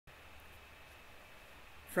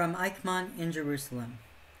From Eichmann in Jerusalem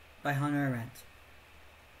by Hannah Arendt.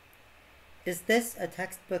 Is this a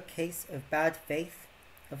textbook case of bad faith,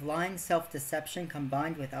 of lying self-deception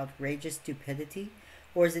combined with outrageous stupidity,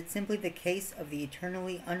 or is it simply the case of the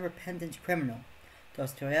eternally unrepentant criminal?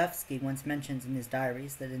 Dostoevsky once mentions in his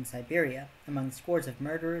diaries that in Siberia, among scores of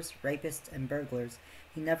murderers, rapists, and burglars,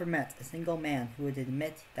 he never met a single man who would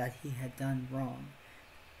admit that he had done wrong.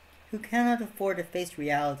 Who cannot afford to face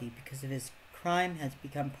reality because of his crime has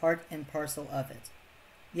become part and parcel of it.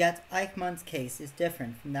 Yet Eichmann's case is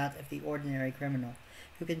different from that of the ordinary criminal,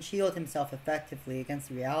 who can shield himself effectively against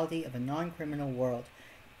the reality of a non-criminal world,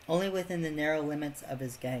 only within the narrow limits of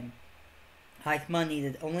his gang. Eichmann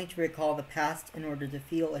needed only to recall the past in order to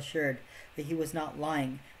feel assured that he was not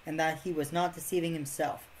lying, and that he was not deceiving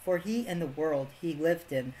himself, for he and the world he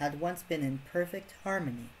lived in had once been in perfect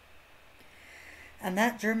harmony. And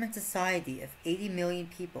that German society of 80 million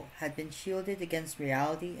people had been shielded against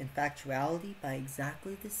reality and factuality by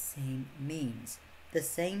exactly the same means, the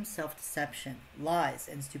same self-deception, lies,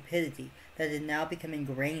 and stupidity that had now become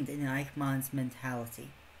ingrained in Eichmann's mentality.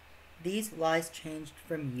 These lies changed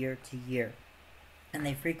from year to year, and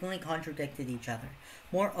they frequently contradicted each other.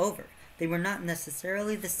 Moreover, they were not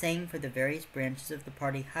necessarily the same for the various branches of the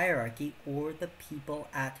party hierarchy or the people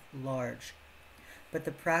at large. But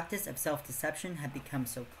the practice of self-deception had become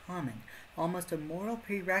so common, almost a moral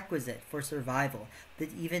prerequisite for survival,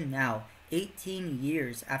 that even now, 18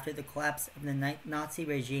 years after the collapse of the Nazi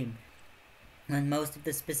regime, when most of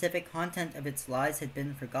the specific content of its lies had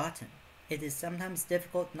been forgotten, it is sometimes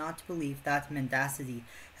difficult not to believe that mendacity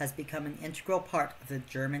has become an integral part of the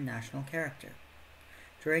German national character.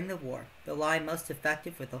 During the war, the lie most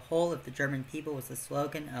effective with the whole of the German people was the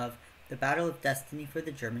slogan of the battle of destiny for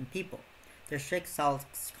the German people, der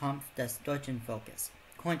Schicksalskampf des deutschen Volkes,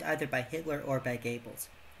 coined either by Hitler or by Goebbels,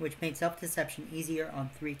 which made self-deception easier on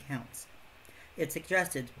 3 counts. It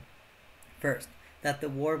suggested, first, that the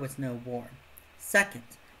war was no war; second,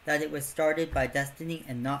 that it was started by destiny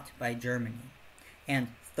and not by Germany; and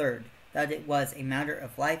third, that it was a matter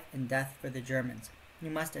of life and death for the Germans, who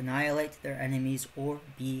must annihilate their enemies or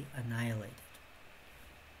be annihilated.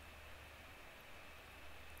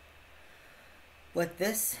 What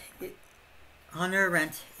Hannah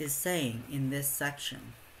Arendt is saying in this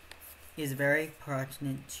section is very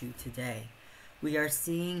pertinent to today. We are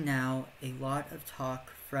seeing now a lot of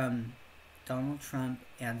talk from Donald Trump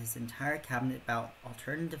and his entire cabinet about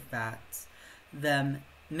alternative facts, them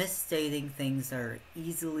misstating things that are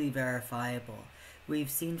easily verifiable. We've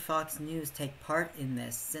seen Fox News take part in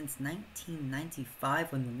this since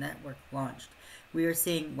 1995 when the network launched. We are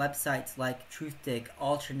seeing websites like TruthDig,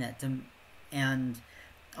 Alternet, and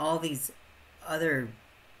all these other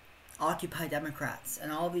Occupy Democrats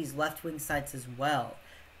and all these left-wing sites as well,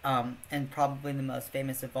 and probably the most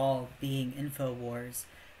famous of all being InfoWars,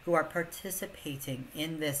 who are participating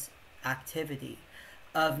in this activity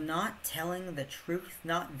of not telling the truth,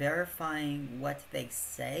 not verifying what they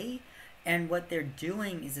say, and what they're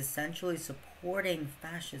doing is essentially supporting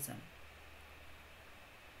fascism.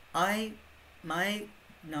 My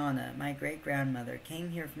Nana, my great-grandmother,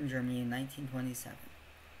 came here from Germany in 1927.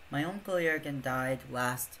 My Uncle Jürgen died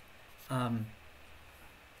last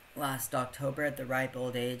October at the ripe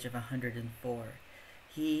old age of 104.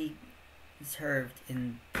 He served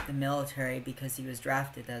in the military because he was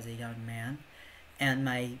drafted as a young man, and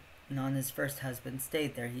my Nana's first husband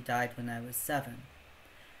stayed there. He died when I was 7.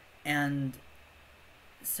 And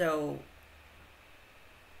so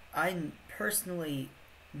I personally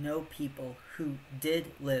know people who did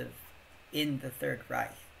live in the Third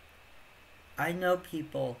Reich. I know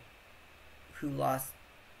people who lost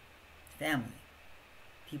family.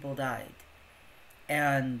 People died.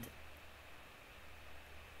 And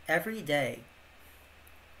every day,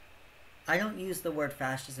 I don't use the word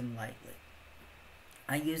fascism lightly.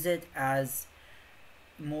 I use it as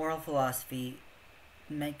moral philosophy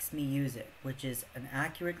makes me use it, which is an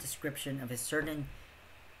accurate description of a certain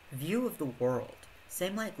view of the world.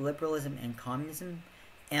 Same like liberalism and communism,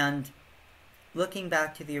 and looking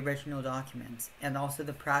back to the original documents, and also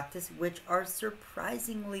the practice, which are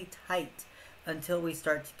surprisingly tight until we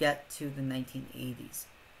start to get to the 1980s.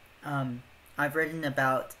 I've written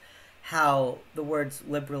about how the words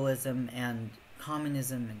liberalism and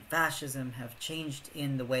communism and fascism have changed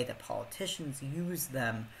in the way that politicians use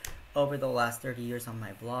them over the last 30 years on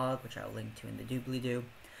my blog, which I'll link to in the doobly-doo.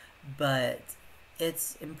 But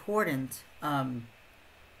it's important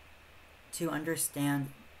to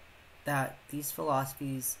understand that these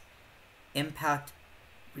philosophies impact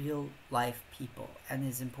real-life people, and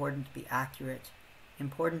it's important to be accurate,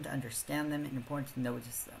 important to understand them, and important to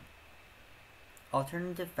notice them.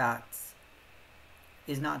 alternative facts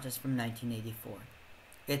is not just from 1984.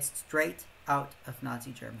 It's straight out of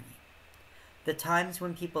Nazi Germany. The times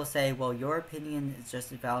when people say, well, your opinion is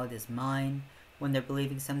just as valid as mine, when they're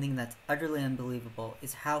believing something that's utterly unbelievable,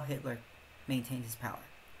 is how Hitler maintained his power.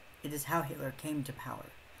 It is how Hitler came to power.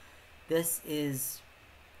 This is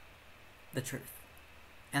the truth.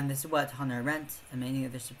 And this is what Hannah Arendt and many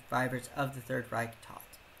other survivors of the Third Reich taught.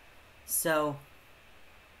 So,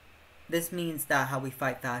 this means that how we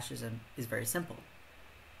fight fascism is very simple.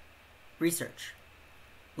 Research.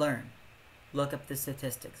 Learn. Look up the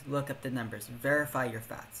statistics. Look up the numbers. Verify your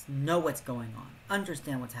facts. Know what's going on.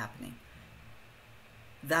 Understand what's happening.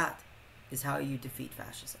 That is how you defeat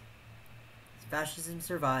fascism. Fascism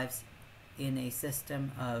survives in a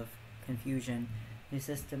system of confusion, a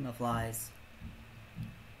system of lies.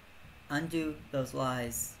 Undo those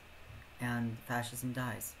lies, and fascism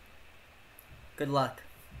dies. Good luck.